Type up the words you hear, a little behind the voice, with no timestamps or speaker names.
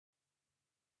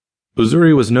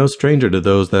Uzuri was no stranger to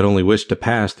those that only wished to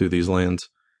pass through these lands.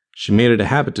 She made it a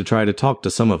habit to try to talk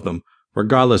to some of them,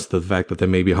 regardless of the fact that they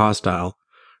may be hostile.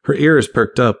 Her ears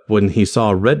perked up when he saw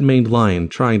a red-maned lion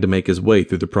trying to make his way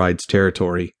through the Pride's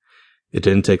territory. It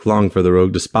didn't take long for the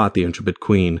rogue to spot the intrepid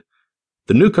queen.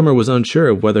 The newcomer was unsure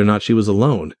of whether or not she was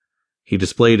alone. He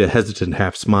displayed a hesitant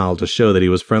half-smile to show that he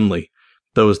was friendly,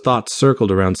 though his thoughts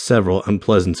circled around several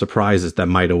unpleasant surprises that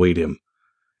might await him.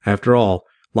 After all,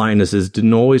 lionesses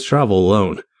didn't always travel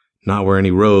alone, not where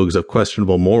any rogues of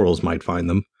questionable morals might find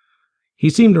them. He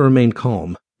seemed to remain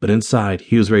calm, but inside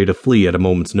he was ready to flee at a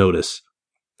moment's notice.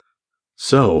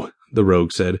 "So," the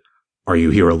rogue said, "are you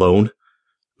here alone?"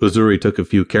 Uzuri took a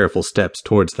few careful steps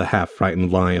towards the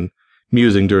half-frightened lion,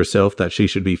 musing to herself that she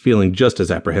should be feeling just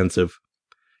as apprehensive.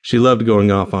 She loved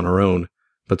going off on her own,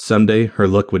 but someday her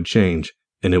luck would change,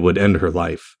 and it would end her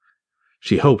life.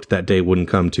 She hoped that day wouldn't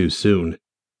come too soon.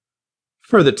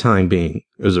 "For the time being,"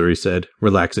 Uzuri said,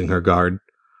 relaxing her guard.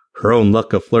 Her own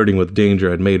luck of flirting with danger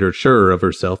had made her surer of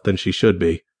herself than she should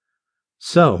be.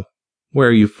 "So, where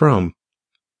are you from?"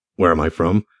 "Where am I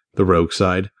from?" the rogue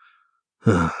sighed.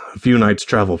 "A few nights'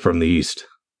 travel from the east."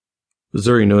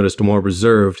 Uzuri noticed a more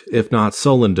reserved, if not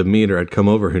sullen demeanor had come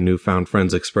over her newfound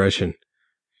friend's expression.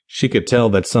 She could tell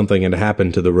that something had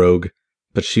happened to the rogue,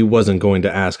 but she wasn't going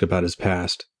to ask about his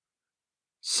past.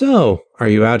 "So, are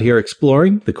you out here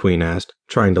exploring?" the queen asked,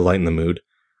 trying to lighten the mood.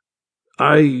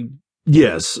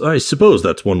 Yes, I suppose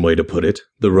that's one way to put it."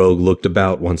 The rogue looked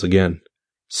about once again.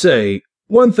 "Say,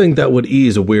 one thing that would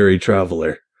ease a weary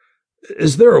traveler.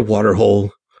 Is there a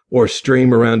waterhole or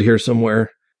stream around here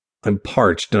somewhere? I'm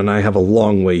parched and I have a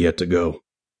long way yet to go."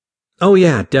 "Oh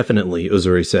yeah, definitely,"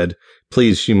 Uzuri said,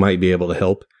 pleased she might be able to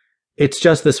help. "It's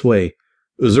just this way."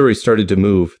 Uzuri started to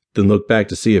move, then looked back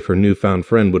to see if her newfound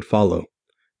friend would follow.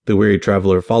 The weary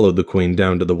traveler followed the queen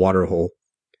down to the waterhole.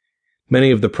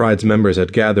 Many of the Pride's members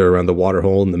had gathered around the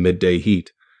waterhole in the midday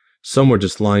heat. Some were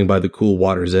just lying by the cool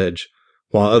water's edge,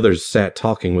 while others sat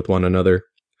talking with one another.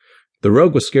 The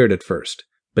rogue was scared at first,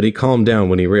 but he calmed down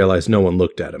when he realized no one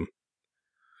looked at him.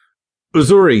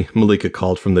 "Uzuri," Malika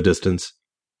called from the distance.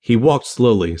 He walked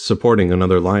slowly, supporting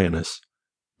another lioness.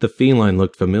 The feline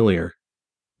looked familiar.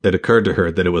 It occurred to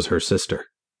her that it was her sister.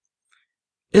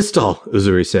 "Istal,"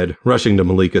 Uzuri said, rushing to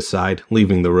Malika's side,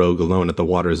 leaving the rogue alone at the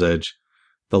water's edge.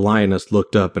 The lioness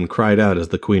looked up and cried out as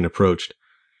the queen approached.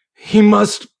 "He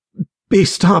must be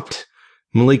stopped."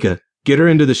 "Malika, get her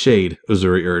into the shade,"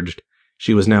 Uzuri urged.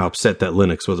 She was now upset that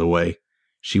Linux was away.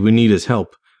 She would need his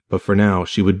help, but for now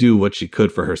she would do what she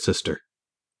could for her sister.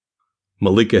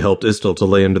 Malika helped Istal to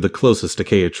lay under the closest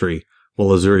acacia tree, while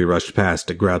Uzuri rushed past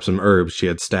to grab some herbs she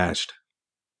had stashed.